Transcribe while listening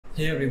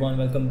Hey everyone,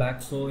 welcome back.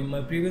 So in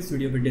my previous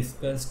video we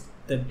discussed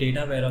the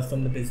data warehouse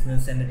from the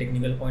business and the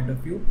technical point of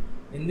view.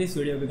 In this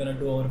video we're gonna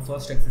do our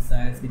first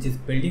exercise, which is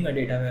building a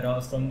data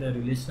warehouse from the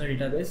relational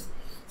database.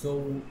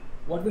 So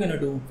what we're gonna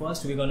do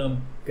first, we're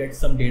gonna get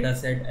some data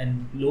set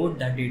and load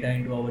that data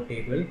into our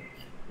table.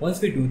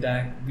 Once we do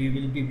that, we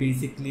will be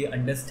basically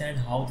understand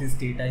how this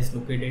data is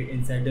located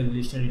inside the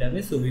relational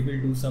database. So we will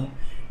do some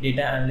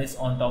data analysis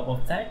on top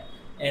of that.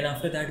 And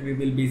after that we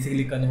will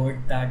basically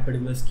convert that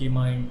particular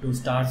schema into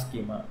star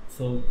schema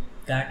so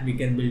that we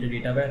can build a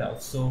data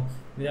warehouse. So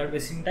without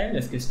wasting time,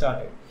 let's get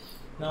started.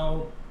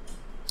 Now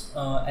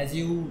as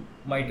you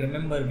might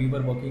remember, we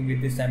were working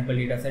with this sample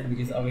data set which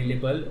is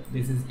available.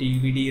 This is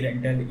DVD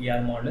rental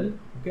ER model.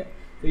 Okay,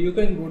 so you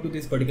can go to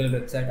this particular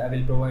website. I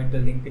will provide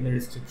the link in the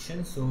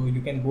description, so you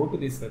can go to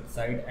this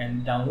website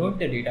and download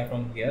the data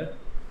from here.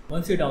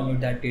 Once you download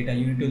that data,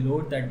 you need to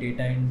load that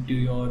data into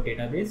your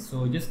database.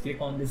 So just click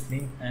on this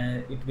link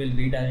and it will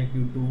redirect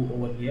you to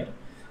over here.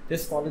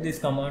 Just follow this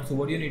command. So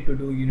what you need to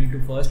do, you need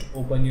to first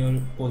open your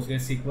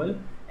PostgreSQL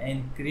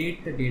and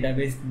create the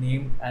database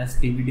name as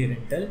DVD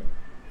rental.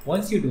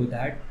 Once you do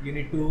that, you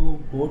need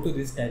to go to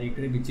this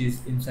directory which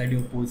is inside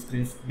your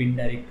Postgres bin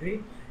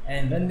directory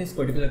and run this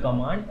particular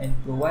command and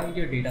provide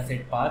your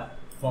dataset path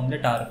from the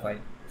tar file.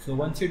 So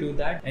once you do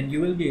that, and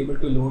you will be able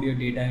to load your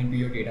data into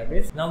your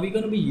database. Now we're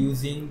going to be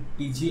using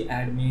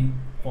pgadmin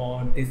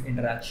for this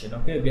interaction.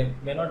 Okay,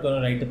 we're not going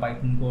to write the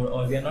Python code,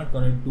 or we are not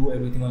going to do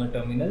everything on a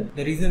terminal.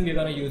 The reason we're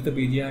going to use the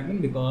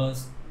pgadmin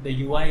because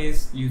the UI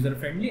is user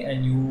friendly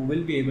and you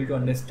will be able to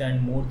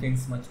understand more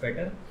things much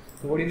better.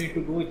 So what you need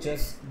to do is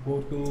just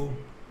go to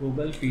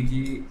Google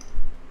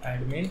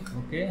pgadmin,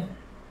 okay,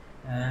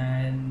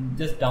 and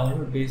just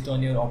download based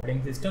on your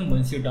operating system.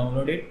 Once you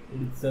download it,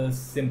 it's a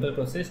simple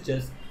process.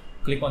 Just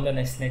click on the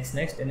next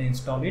and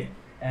install it.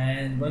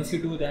 And once you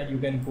do that, you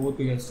can go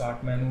to your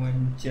start menu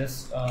and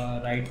just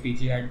write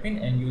pgadmin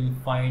and you will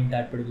find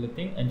that particular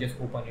thing and just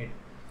open it.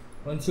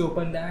 Once you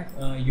open that,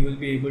 you will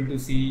be able to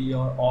see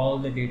your all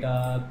the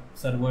data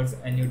servers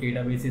and your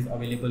databases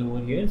available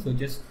over here. So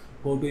just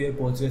go to your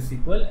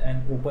PostgreSQL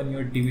and open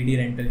your DVD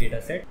rental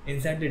dataset.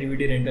 Inside the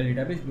DVD rental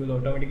database, you will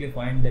automatically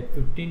find that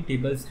 15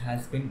 tables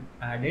has been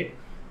added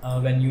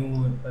when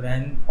you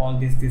run all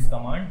this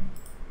command.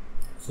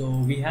 So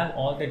we have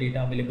all the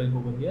data available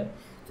over here.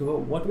 So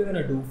what we're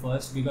gonna do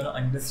first, we're gonna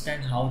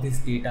understand how this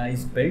data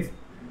is built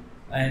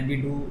and we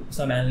do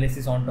some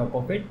analysis on top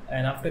of it.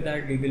 And after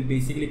that, we will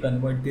basically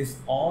convert this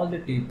all the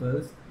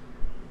tables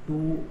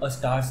to a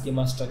star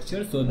schema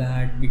structure so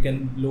that we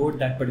can load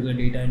that particular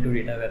data into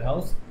data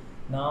warehouse.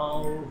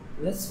 Now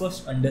let's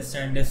first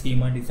understand the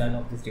schema design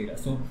of this data.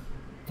 So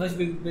first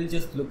we will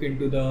just look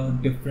into the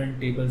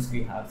different tables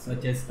we have,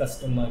 such as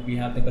customer. We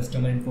have the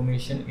customer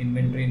information,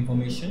 inventory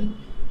information,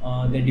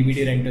 the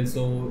DVD rental,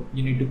 so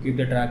you need to keep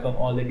the track of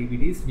all the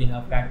DVDs. We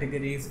have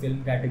categories,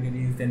 film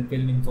categories, then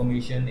film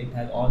information. It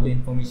has all the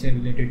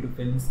information related to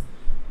films.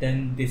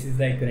 Then this is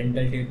like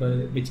rental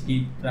table which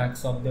keep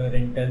tracks of the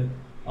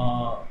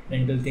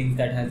rental things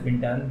that has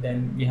been done.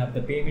 Then we have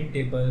the payment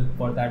table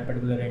for that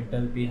particular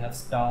rental. We have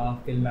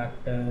staff, film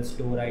actor,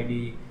 store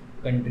ID,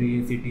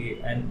 country, city,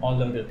 and all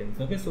the other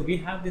things. Okay, so we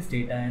have this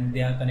data and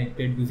they are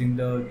connected using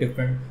the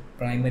different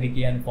primary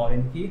key and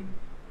foreign key.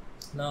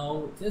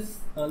 Now just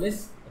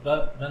let's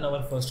run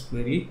our first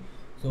query.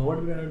 So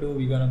what we're gonna do,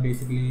 we're gonna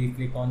basically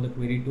click on the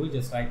query tool,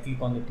 just right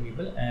click on the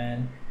table,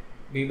 and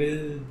we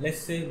will, let's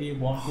say we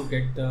want to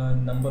get the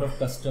number of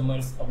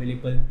customers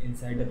available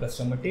inside the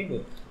customer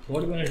table. So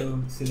what we're gonna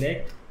do,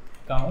 select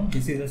count.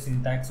 This is the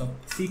syntax of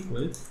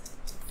SQL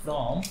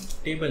from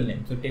table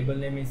name. So table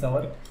name is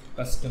our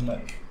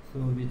customer. So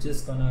we're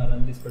just gonna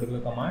run this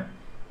particular command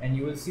and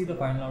you will see the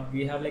final out.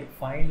 We have like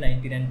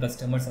 599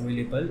 customers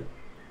available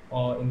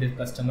in this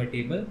customer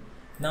table.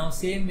 Now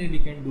same way we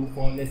can do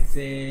for, let's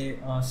say,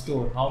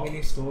 store. How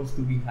many stores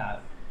do we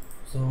have?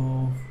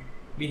 So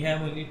we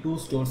have only 2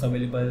 stores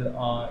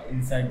available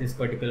inside this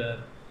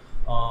particular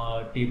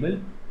table.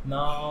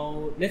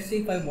 Now let's say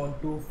if I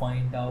want to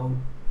find out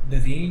the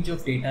range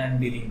of data I'm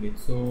dealing with.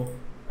 So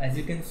as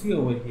you can see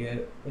over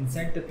here,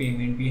 inside the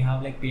payment we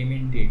have like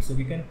payment date, so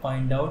we can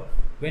find out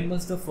when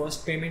was the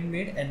first payment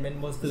made and when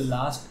was the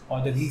last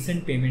or the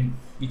recent payment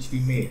which we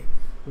made.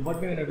 So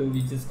what we're gonna do,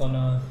 we're just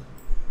gonna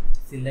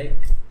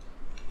select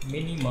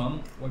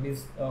minimum. What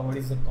is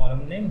the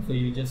column name? So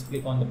you just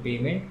click on the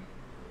payment.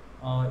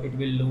 It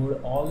will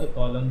load all the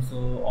columns,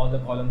 so all the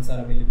columns are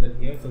available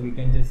here. So we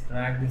can just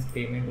drag this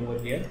payment over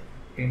here,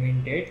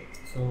 payment date.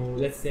 So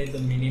let's say the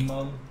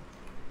minimum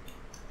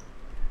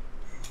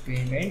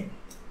payment,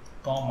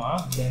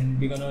 comma, then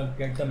we're gonna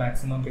get the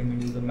maximum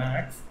payment is the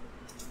max.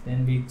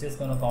 Then we're just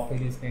gonna copy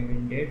this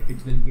payment date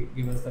which will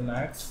give us the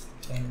max,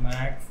 then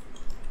max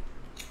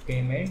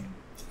payment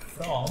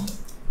from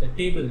the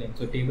table name.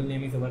 So table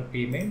name is our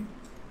payment,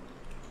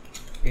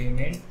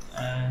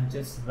 and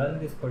just run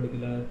this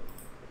particular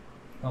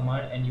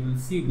command and you will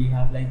see we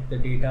have like the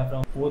data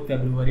from 4th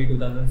February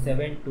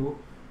 2007 to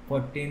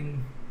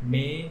 14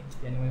 May,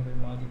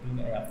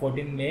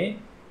 14 May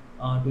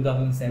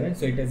 2007.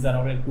 So it is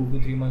around like 2 to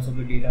 3 months of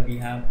the data we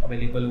have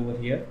available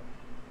over here.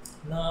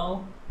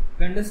 Now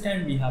to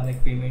understand, we have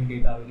like payment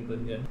data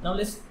available here. Now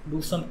let's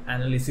do some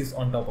analysis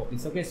on top of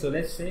this. Okay, so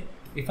let's say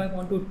if I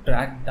want to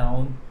track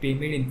down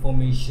payment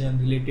information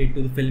related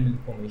to the film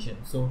information.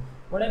 So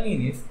what I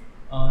mean is,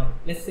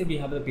 let's say we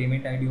have the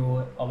payment ID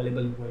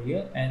available over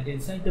here, and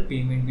inside the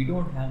payment we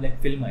don't have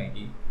like film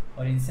ID,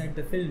 or inside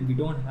the film we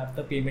don't have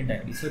the payment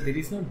ID. So there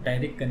is no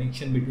direct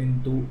connection between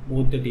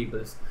both the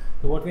tables.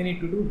 So what we need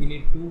to do, we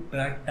need to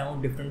track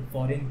down different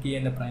foreign key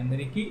and the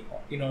primary key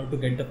in order to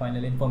get the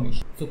final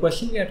information. So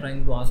question we are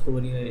trying to ask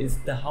over here is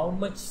the how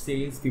much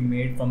sales we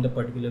made from the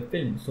particular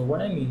film. So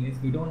what I mean is,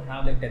 we don't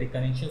have like direct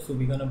connection, so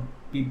we're gonna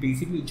be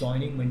basically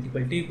joining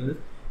multiple tables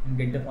and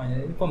get the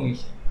final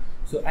information.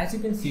 So as you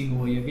can see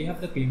over here, we have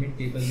the payment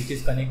table which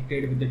is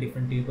connected with the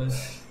different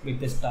tables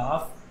with the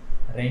staff,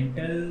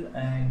 rental,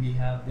 and we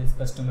have this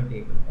customer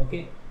table.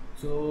 Okay,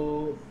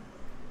 so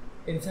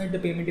inside the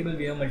payment table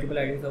we have multiple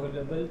IDs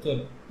available.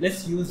 So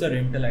let's use the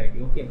rental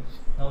ID. Okay,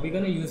 now we're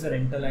gonna use the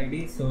rental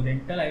ID. So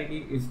rental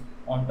ID is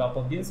on top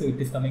of this, so it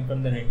is coming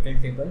from the rental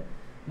table.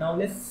 Now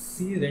let's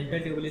see, rental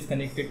table is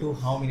connected to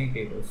how many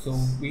tables. So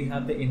we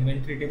have the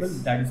inventory table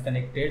that is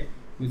connected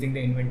using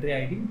the inventory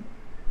ID.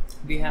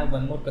 We have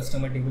one more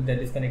customer table that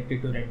is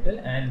connected to rental,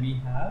 and we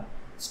have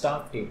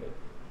staff table.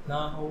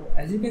 Now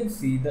as you can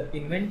see, the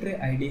inventory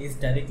ID is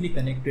directly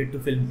connected to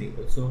film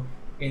table. So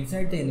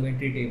inside the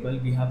inventory table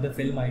we have the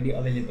film ID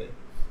available.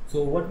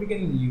 So what we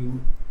can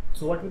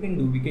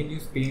do, we can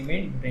use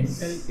payment,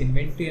 rental,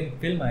 inventory and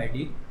film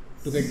ID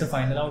to get the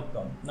final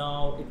outcome.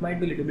 Now it might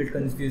be a little bit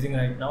confusing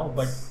right now,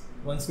 but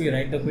once we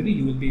write the query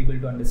you will be able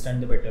to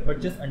understand the better. But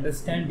just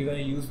understand, we're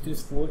going to use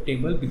this 4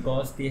 table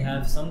because they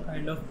have some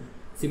kind of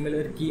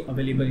similar key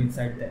available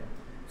inside them.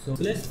 So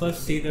let's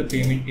first see the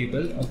payment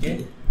table.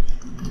 Okay,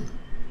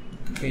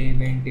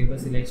 payment table,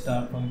 select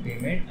start from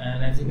payment,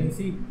 and as you can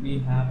see we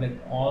have like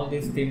all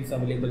these things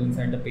available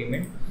inside the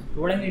payment.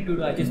 So what I need to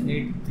do, I just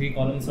need 3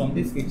 columns from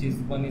this, which is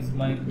one is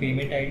my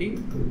payment ID,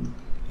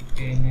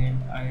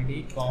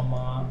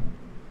 comma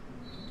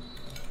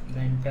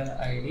rental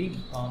ID,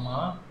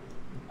 comma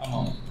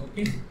amount.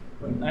 Okay,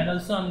 and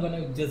also I'm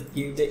gonna just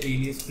give the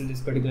alias to this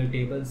particular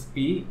table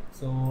P,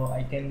 so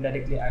I can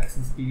directly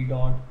access P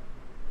dot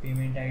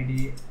payment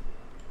ID,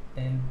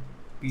 then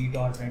P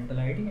dot rental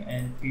ID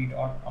and P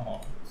dot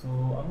amount. So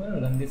I'm going to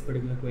run this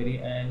particular query,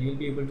 and you'll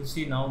be able to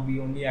see now we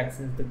only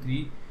access the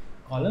 3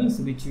 columns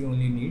which we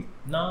only need.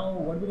 Now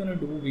what we're going to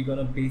do, we're going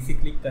to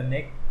basically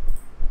connect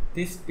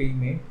this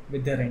payment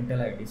with the rental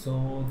ID.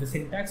 So the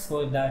syntax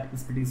for that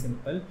is pretty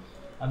simple.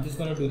 I'm just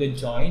going to do the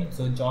join.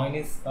 So join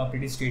is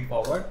pretty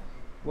straightforward.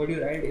 What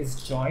you write is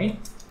join,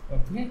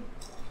 okay,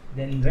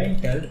 then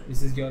rental,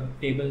 this is your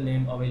table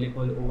name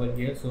available over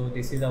here. So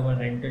this is our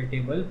rental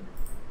table.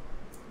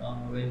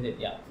 Where is it?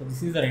 Yeah, so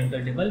this is the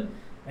rental table,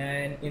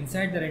 and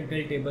inside the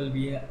rental table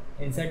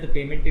inside the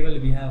payment table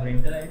we have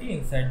rental ID,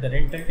 inside the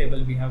rental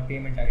table we have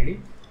payment ID.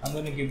 I'm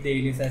going to give the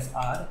alias as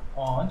R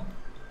on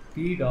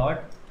P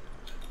dot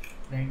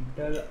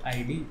rental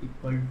ID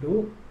equal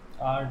to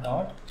R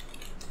dot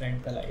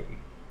rental ID.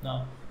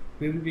 Now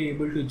we will be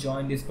able to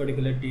join this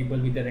particular table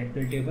with the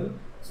rental table.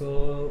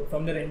 So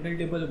from the rental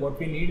table what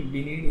we need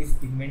is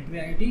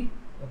inventory ID.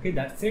 Okay,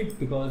 that's it,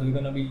 because we're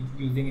going to be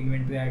using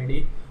inventory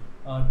ID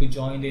to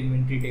join the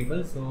inventory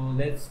table. So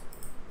let's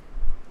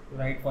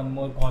write one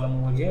more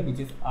column over here, which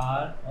is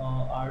R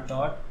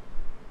dot,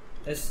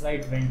 let's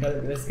write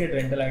rental, let's get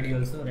rental ID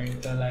also,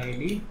 rental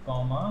ID,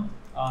 comma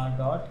R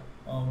dot,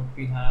 what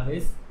we have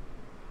is,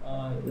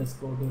 let's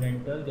go to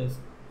rental, just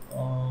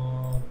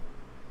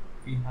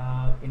we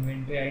have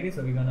inventory ID,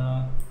 so we're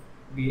gonna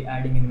be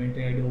adding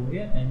inventory ID over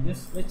here, and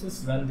let's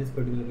just run this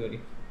particular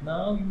query.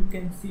 Now you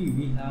can see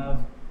we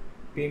have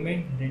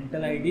payment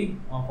rental ID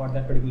for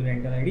that particular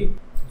rental ID.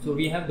 So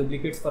we have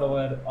duplicates for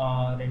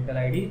our rental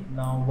ID.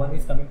 Now one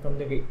is coming from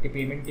the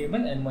payment table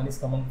and one is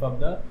coming from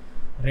the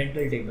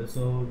rental table.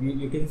 So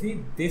you can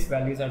see these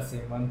values are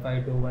same,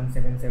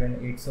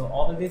 1521778. So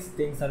all these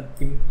things are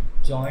being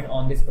joined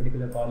on this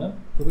particular column.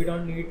 So we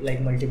don't need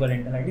like multiple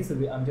rental ID. So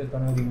I'm just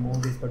going to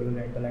remove this particular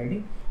rental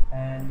ID,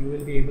 and you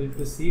will be able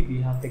to see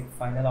we have the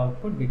final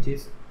output, which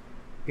is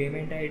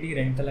payment ID,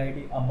 rental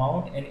ID,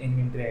 amount and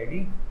inventory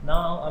ID.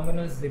 Now I'm going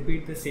to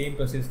repeat the same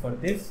process for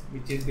this,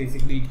 which is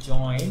basically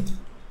join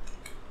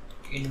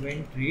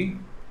inventory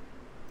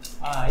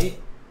I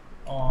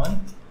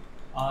on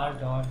R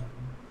dot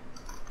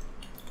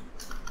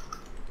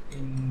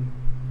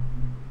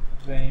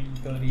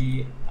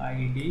inventory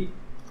ID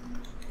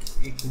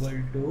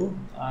equal to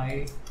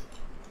I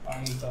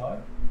dot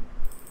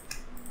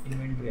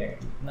inventory ID.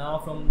 Now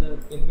from the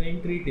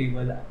inventory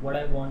table what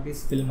I want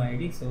is film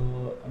ID, so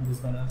I'm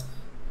just gonna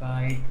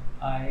write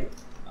I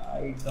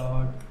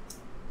dot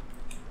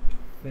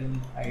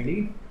film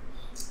ID,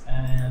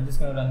 and I'm just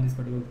gonna run this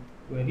particular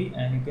query,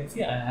 and you can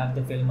see I have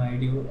the film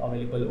ID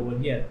available over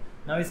here.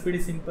 Now it's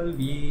pretty simple,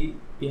 we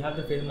have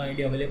the film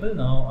ID available.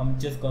 Now I'm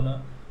just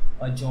gonna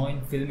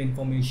join film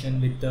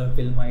information with the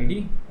film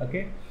ID,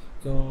 okay,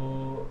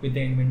 so with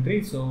the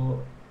inventory.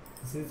 So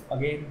This is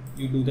again,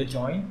 you do the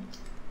join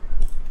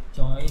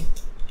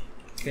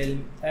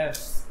film f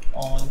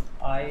on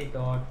I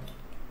dot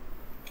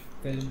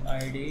film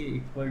id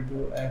equal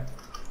to f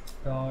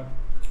dot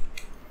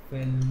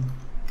film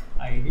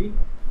id,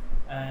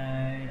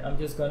 and I'm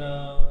just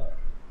gonna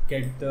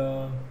get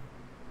the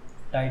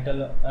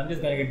title. I'm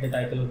just gonna get the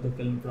title of the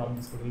film from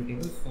this particular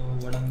table. So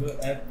what I'm doing,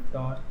 f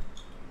dot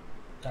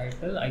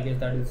title, I guess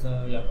that is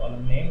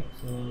column name.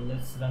 So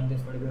let's run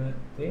this particular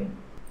thing.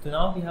 So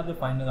now we have the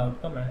final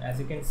outcome, and as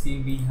you can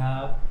see, we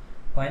have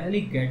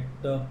finally get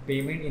the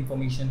payment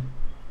information,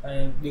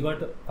 and we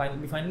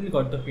finally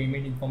got the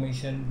payment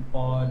information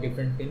for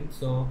different films.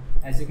 So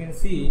as you can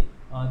see,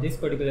 this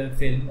particular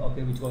film,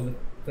 okay, which was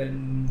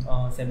film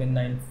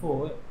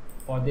 794,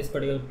 for this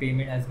particular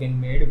payment has been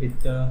made with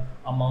the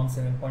amount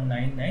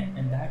 7.99,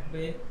 and that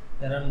way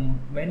there are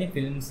many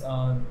films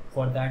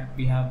for that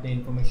we have the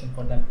information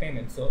for that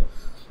payment. So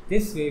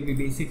this way we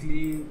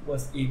basically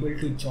was able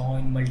to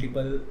join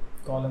multiple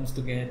columns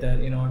together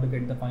in order to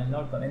get the final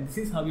outcome, and this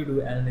is how you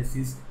do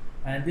analysis,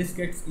 and this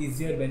gets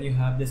easier when you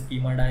have the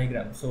schema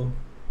diagram. So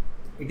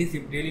it is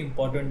really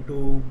important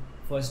to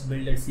first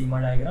build a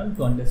schema diagram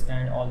to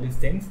understand all these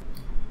things.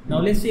 Now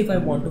let's say if I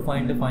want to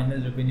find the final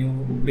revenue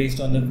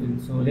based on the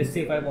film. So let's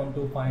say if I want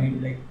to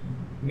find like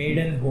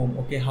Maiden Home,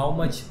 okay, how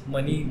much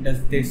money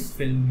does this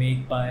film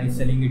make by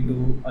selling it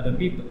to other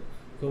people?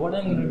 So what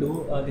I'm going to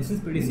do, this is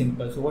pretty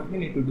simple. So what we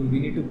need to do, we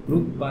need to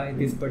group by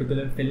this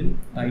particular film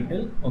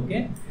title,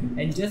 okay,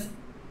 and just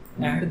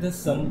add the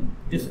sum,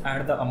 just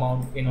add the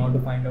amount in order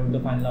to find out the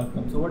final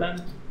outcome. So what I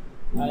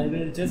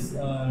will just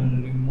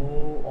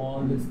remove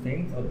all these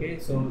things, okay.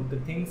 So the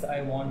things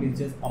I want is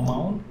just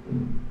amount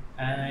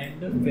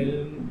and the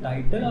film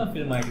title or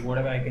film ID,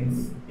 whatever I can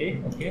say,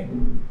 okay.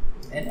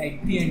 And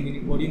at the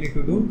end, what you need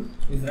to do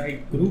is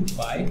write group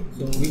by.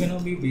 So we're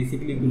gonna be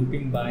basically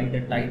grouping by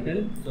the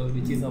title, so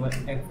which is our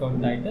f dot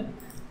title,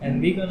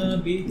 and we're gonna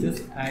be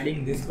just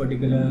adding this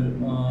particular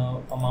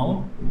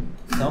amount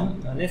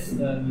sum. Let's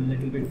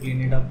little bit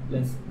clean it up.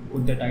 Let's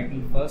put the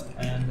title first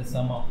and the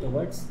sum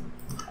afterwards,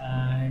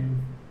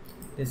 and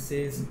this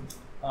is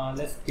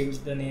let's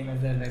give the name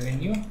as a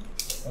revenue,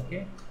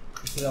 okay.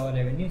 This is our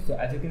revenue. So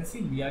as you can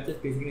see, we are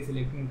just basically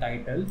selecting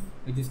title,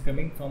 which is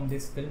coming from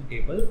this film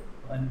table,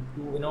 and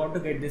in order to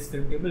get this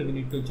film table, we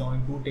need to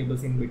join two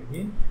tables in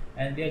between,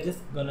 and we are just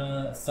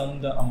gonna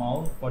sum the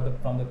amount for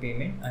from the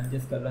payment, and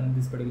just gonna run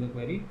this particular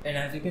query. And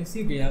as you can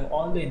see, we have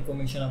all the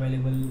information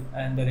available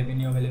and the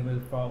revenue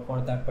available for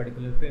that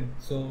particular film.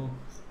 So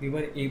we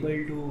were able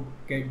to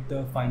get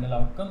the final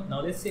outcome.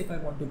 Now let's say if I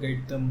want to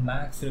get the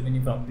max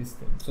revenue from this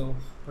film. So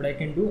what I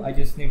can do, I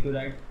just need to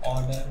write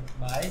order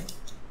by,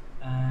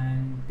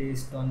 and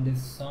based on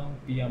this sum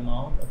p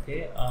amount,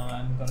 okay,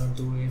 I'm gonna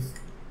do is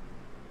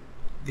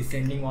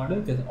descending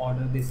order, just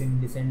order this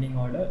in descending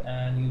order,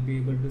 and you'll be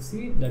able to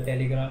see the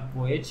Telegraph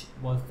Voyage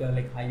was the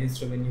like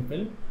highest revenue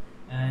film.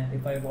 And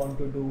if I want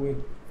to do it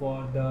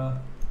for the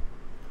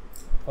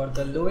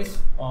lowest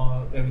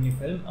revenue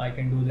film, I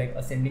can do like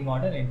ascending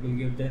order, and it will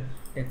give the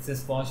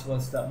Texas Wash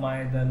was the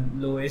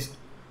lowest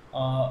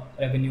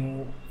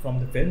revenue from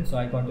the film, so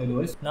I got the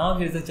lowest. Now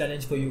here's the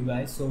challenge for you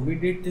guys. So we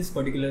did this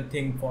particular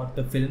thing for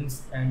the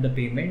films and the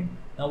payment.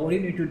 Now what you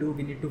need to do,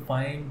 we need to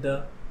find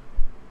the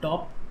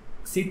top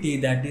city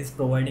that is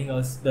providing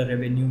us the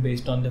revenue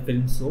based on the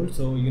film sold.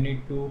 So you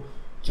need to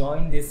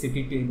join these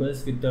city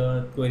tables with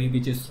the query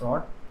which is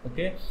sort,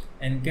 okay,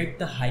 and get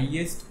the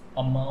highest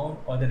amount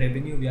or the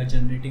revenue we are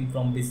generating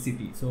from this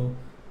city. So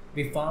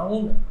we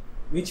found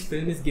which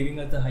film is giving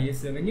us the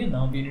highest revenue.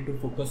 Now we need to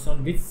focus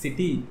on which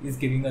city is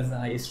giving us the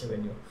highest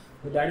revenue.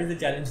 So that is the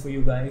challenge for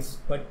you guys.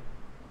 But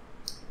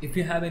if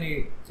you have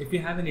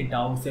any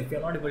doubts, if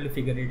you're not able to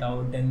figure it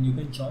out, then you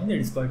can join the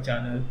Discord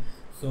channel.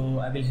 So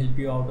I will help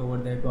you out over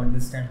there to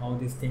understand how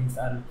these things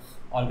are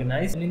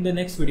organized. And in the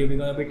next video, we're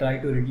gonna be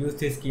trying to reduce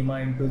this schema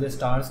into the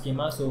star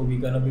schema. So we're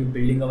gonna be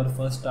building our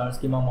first star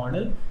schema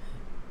model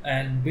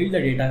and build the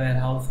data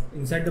warehouse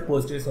inside the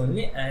Postgres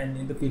only. And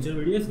in the future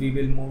videos, we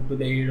will move to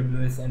the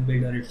AWS and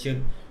build a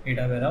Redshift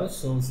data warehouse.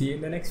 So see you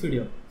in the next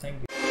video.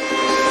 Thank you.